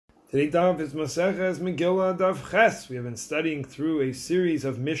Today daf is Maseches Megillah Daf Ches. We have been studying through a series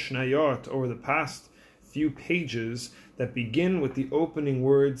of Mishnayot over the past few pages that begin with the opening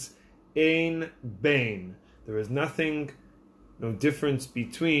words Ein Bein. There is nothing, no difference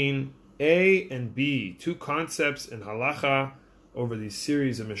between A and B. Two concepts in halacha over these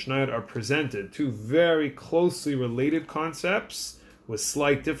series of Mishnayot are presented. Two very closely related concepts with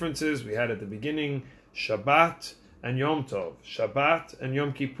slight differences. We had at the beginning Shabbat and Yom Tov, Shabbat and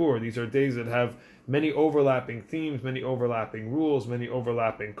Yom Kippur. These are days that have many overlapping themes, many overlapping rules, many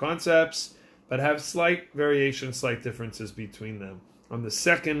overlapping concepts, but have slight variations, slight differences between them. On the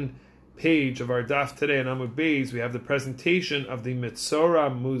second page of our daf today in Amud Beis, we have the presentation of the Metzora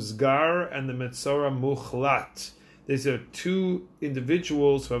Muzgar and the Metzora Muchlat. These are two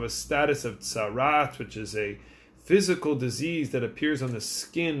individuals who have a status of tzarat, which is a physical disease that appears on the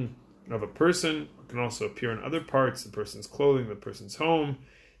skin of a person. It can also appear in other parts, the person's clothing, the person's home.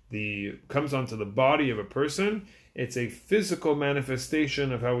 Comes onto the body of a person. It's a physical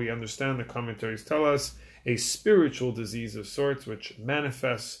manifestation of how we understand the commentaries tell us, a spiritual disease of sorts which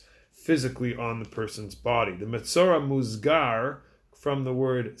manifests physically on the person's body. The Metzora Muzgar, from the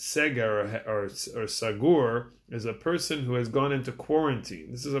word segar or sagur, is a person who has gone into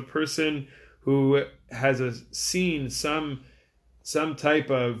quarantine. This is a person who has seen some type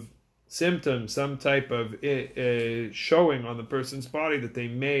of symptom, some type of showing on the person's body that they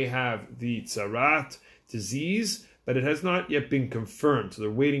may have the tzarat disease, but it has not yet been confirmed. So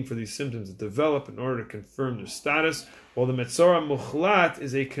they're waiting for these symptoms to develop in order to confirm their status. While the Metzora Muchlat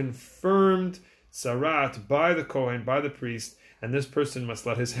is a confirmed tzarat by the Kohen, by the priest, and this person must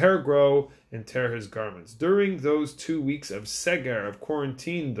let his hair grow and tear his garments. During those 2 weeks of seger, of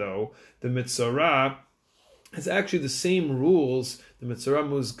quarantine, though, the Metzora has actually the same rules. The Metzora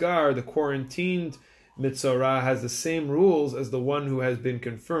Muzgar, the quarantined Metzora, has the same rules as the one who has been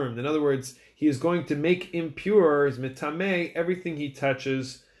confirmed. In other words, he is going to make impure, his mitameh, everything he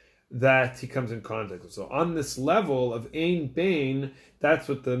touches that he comes in contact with. So on this level of Ein Bein, that's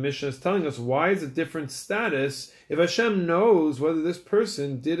what the Mishnah is telling us. Why is a different status if Hashem knows whether this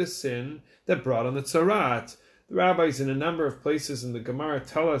person did a sin that brought on the tzarat? The rabbis in a number of places in the Gemara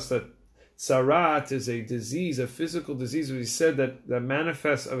tell us that tzarat is a disease, a physical disease, we said that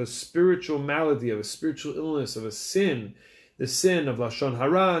manifests of a spiritual malady, of a spiritual illness, of a sin. The sin of Lashon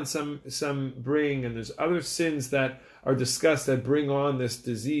Hara, and some bring, and there's other sins that are discussed that bring on this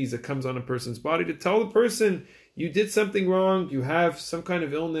disease that comes on a person's body, to tell the person, you did something wrong, you have some kind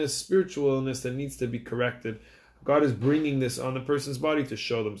of illness, spiritual illness that needs to be corrected. God is bringing this on the person's body to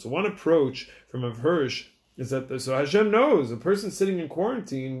show them. So one approach from Rav Hirsch is that, so Hashem knows, a person sitting in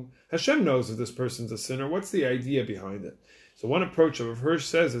quarantine, Hashem knows if this person's a sinner. What's the idea behind it? So one approach of Rav Hirsch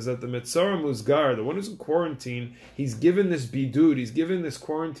says is that the Metzora Muzgar, the one who's in quarantine, he's given this bidud, he's given this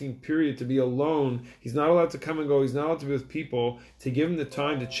quarantine period to be alone. He's not allowed to come and go. He's not allowed to be with people, to give him the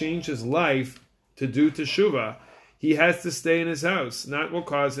time to change his life, to do teshuvah. He has to stay in his house. And that will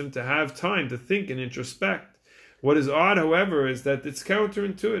cause him to have time to think and introspect. What is odd, however, is that it's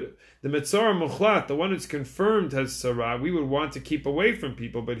counterintuitive. The Metzora Muchlat, the one who's confirmed has tzara, we would want to keep away from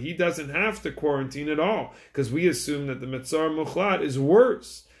people, but he doesn't have to quarantine at all, because we assume that the Metzora Muchlat is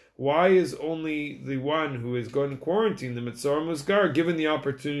worse. Why is only the one who is going to quarantine, the Metzora Muzgar, given the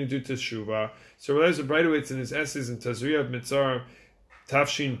opportunity to do teshuvah? So Eliezer Breitowitz in his essays in Tazria of Metzora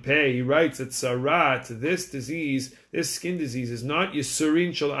Tafshin Pei, he writes that tzarat, this disease, this skin disease, is not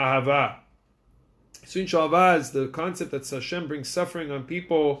Yisurin Shel Ahava. Yisurin Shel Ahava is the concept that Hashem brings suffering on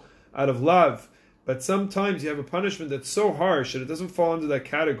people out of love, but sometimes you have a punishment that's so harsh that it doesn't fall into that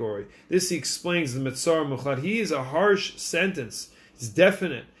category. This he explains the Metzora Muchlat. He is a harsh sentence. It's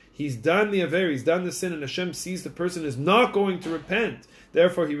definite. He's done the aver, he's done the sin, and Hashem sees the person is not going to repent.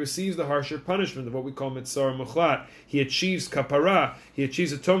 Therefore, he receives the harsher punishment of what we call Metzora Muchlat. He achieves kapara, he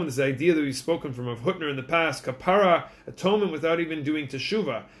achieves atonement. This idea that we've spoken from of Hutner in the past, kapara, atonement without even doing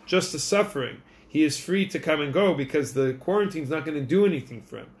teshuvah, just the suffering. He is free to come and go because the quarantine is not going to do anything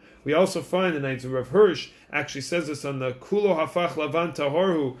for him. We also find the nights of Rav Hirsch actually says this on the Kulo Hafach Lavan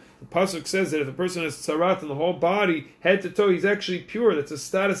Tahorhu. The pasuk says that if a person has tzarat in the whole body, head to toe, he's actually pure. That's a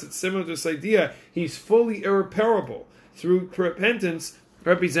status that's similar to this idea. He's fully irreparable through repentance,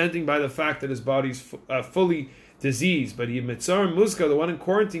 representing by the fact that his body's fully disease. But he, Metzora Muzgar, the one in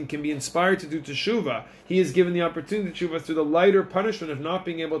quarantine, can be inspired to do teshuvah. He is given the opportunity to teshuvah through the lighter punishment of not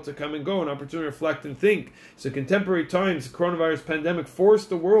being able to come and go, an opportunity to reflect and think. So contemporary times, the coronavirus pandemic forced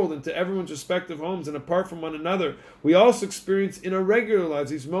the world into everyone's respective homes and apart from one another. We also experience in our regular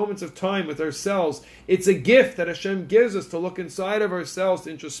lives these moments of time with ourselves. It's a gift that Hashem gives us to look inside of ourselves, to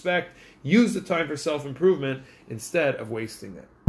introspect, use the time for self-improvement instead of wasting it.